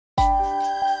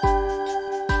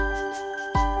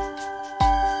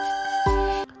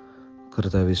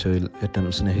കർത്താവീശോയിൽ ഏറ്റവും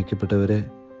സ്നേഹിക്കപ്പെട്ടവരെ,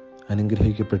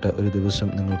 അനുഗ്രഹിക്കപ്പെട്ട ഒരു ദിവസം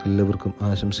നിങ്ങൾക്കെല്ലാവർക്കും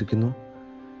ആശംസിക്കുന്നു.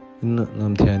 ഇന്ന്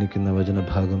നാം ധ്യാനിക്കുന്ന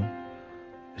വചനഭാഗം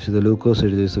വിശുദ്ധ ലൂക്കോസ്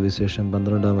എഴുതിയ സുവിശേഷം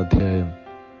 12-ാം അധ്യായം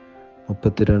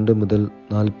 32 മുതൽ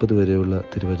 40 വരെയുള്ള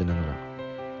തിരുവചനങ്ങളാണ്.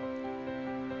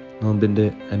 നോമ്പിൻ്റെ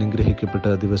അനുഗ്രഹിക്കപ്പെട്ട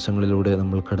ദിവസങ്ങളിലൂടെ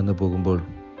നമ്മൾ കടന്നു പോകുമ്പോൾ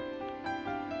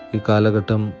ഈ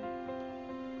കാലഘട്ടം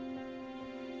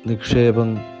നിക്ഷേപം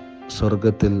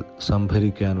സ്വർഗത്തിൽ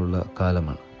സംഭരിക്കാനുള്ള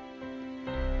കാലമാണ്.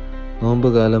 നോമ്പ്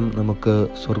കാലം നമുക്ക്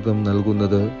സ്വർഗം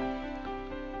നൽകുന്നത്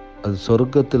അത്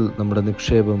സ്വർഗത്തിൽ നമ്മുടെ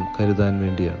നിക്ഷേപം കരുതാൻ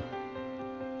വേണ്ടിയാണ്.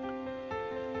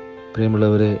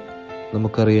 പ്രിയമുള്ളവരെ,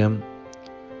 നമുക്കറിയാം,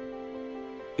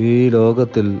 ഈ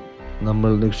ലോകത്തിൽ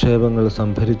നമ്മൾ നിക്ഷേപങ്ങൾ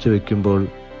സംഭരിച്ചു വയ്ക്കുമ്പോൾ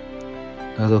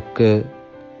അതൊക്കെ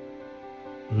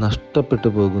നഷ്ടപ്പെട്ടു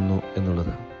പോകുന്നു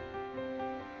എന്നുള്ളത്.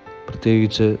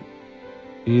 പ്രത്യേകിച്ച്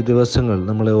ഈ ദിവസങ്ങൾ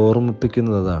നമ്മളെ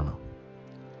ഓർമ്മിപ്പിക്കുന്നതാണ്.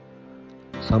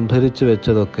 സംഭരിച്ചു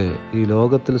വെച്ചതൊക്കെ, ഈ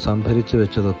ലോകത്തിൽ സംഭരിച്ചു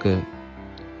വെച്ചതൊക്കെ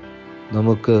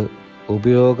നമുക്ക്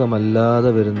ഉപയോഗമല്ലാതെ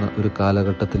വരുന്ന ഒരു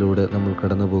കാലഘട്ടത്തിലൂടെ നമ്മൾ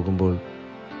കടന്നു പോകുമ്പോൾ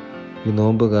ഈ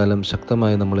നോമ്പ് കാലം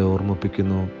ശക്തമായി നമ്മളെ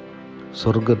ഓർമ്മിപ്പിക്കുന്നു,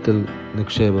 സ്വർഗത്തിൽ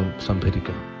നിക്ഷേപം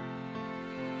സംഭരിക്കണം.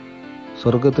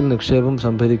 സ്വർഗത്തിൽ നിക്ഷേപം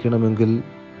സംഭരിക്കണമെങ്കിൽ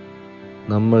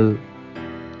നമ്മൾ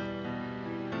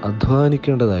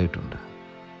അധ്വാനിക്കേണ്ടതായിട്ടുണ്ട്.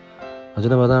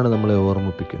 വചനം അതാണ് നമ്മളെ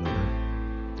ഓർമ്മിപ്പിക്കുന്നത്.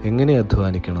 എങ്ങനെ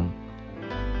അധ്വാനിക്കണം?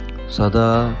 സദാ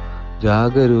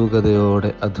ജാഗരൂകതയോടെ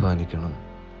അധ്വാനിക്കണം.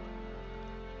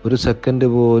 ഒരു സെക്കൻഡ്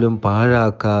പോലും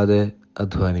പാഴാക്കാതെ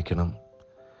അധ്വാനിക്കണം.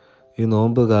 ഈ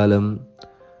നോമ്പ് കാലം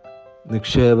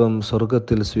നിക്ഷേപം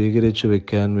സ്വർഗത്തിൽ സ്വീകരിച്ചു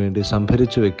വയ്ക്കാൻ വേണ്ടി,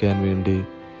 സംഭരിച്ചു വയ്ക്കാൻ വേണ്ടി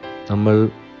നമ്മൾ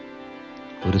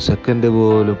ഒരു സെക്കൻഡ്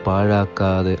പോലും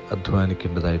പാഴാക്കാതെ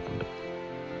അധ്വാനിക്കേണ്ടതായിട്ടുണ്ട്.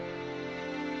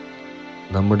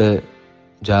 നമ്മുടെ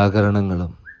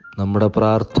ജാഗരണങ്ങളും നമ്മുടെ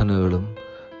പ്രാർത്ഥനകളും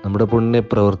നമ്മുടെ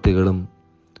പുണ്യപ്രവൃത്തികളും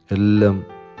എല്ലാം,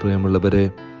 പ്രിയമുള്ളവരെ,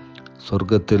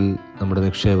 സ്വർഗത്തിൽ നമ്മുടെ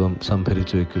നിക്ഷേപം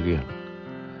സംഭരിച്ചു വയ്ക്കുകയാണ്.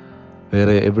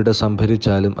 വേറെ എവിടെ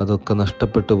സംഭരിച്ചാലും അതൊക്കെ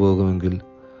നഷ്ടപ്പെട്ടു പോകുമെങ്കിൽ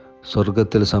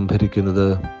സ്വർഗത്തിൽ സംഭരിക്കുന്നത്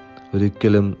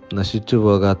ഒരിക്കലും നശിച്ചു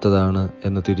പോകാത്തതാണ്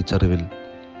എന്ന തിരിച്ചറിവിൽ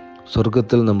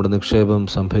സ്വർഗത്തിൽ നമ്മുടെ നിക്ഷേപം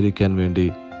സംഭരിക്കാൻ വേണ്ടി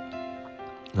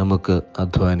നമുക്ക്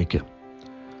അധ്വാനിക്കാം.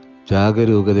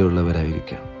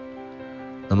 ജാഗരൂകതയുള്ളവരായിരിക്കാം.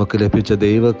 നമുക്ക് ലഭിച്ച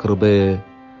ദൈവകൃപയെ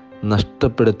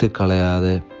നഷ്ടപ്പെടുത്തി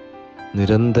കളയാതെ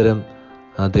നിരന്തരം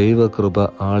ആ ദൈവകൃപ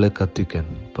ആളെ കത്തിക്കാൻ,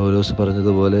 പൗലോസ്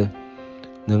പറഞ്ഞതുപോലെ,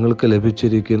 നിങ്ങൾക്ക്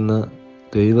ലഭിച്ചിരിക്കുന്ന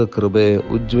ദൈവകൃപയെ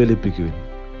ഉജ്ജ്വലിപ്പിക്കുവിൻ.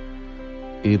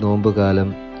 ഈ നോമ്പ് കാലം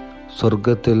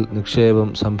സ്വർഗത്തിൽ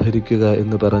നിക്ഷേപം സംഭരിക്കുക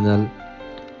എന്ന് പറഞ്ഞാൽ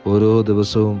ഓരോ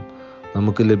ദിവസവും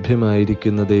നമുക്ക്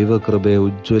ലഭ്യമായിരിക്കുന്ന ദൈവകൃപയെ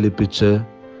ഉജ്ജ്വലിപ്പിച്ച്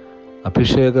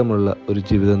അഭിഷേകമുള്ള ഒരു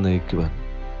ജീവിതം നയിക്കുവാൻ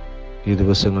ഈ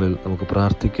ദിവസങ്ങളിൽ നമുക്ക്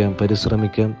പ്രാർത്ഥിക്കാം,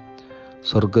 പരിശ്രമിക്കാം.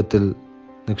 സ്വർഗത്തിൽ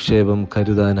നിക്ഷേപം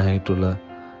കരുതാനായിട്ടുള്ള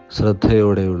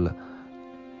ശ്രദ്ധയോടെയുള്ള,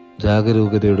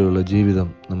 ജാഗരൂകതയോടെയുള്ള ജീവിതം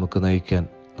നമുക്ക് നയിക്കാൻ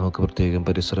നമുക്ക് പ്രത്യേകം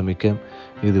പരിശ്രമിക്കാം.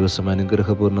 ഈ ദിവസം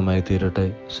അനുഗ്രഹപൂർണ്ണമായി തീരട്ടെ.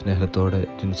 സ്നേഹത്തോടെ,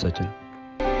 ജിൻസ്.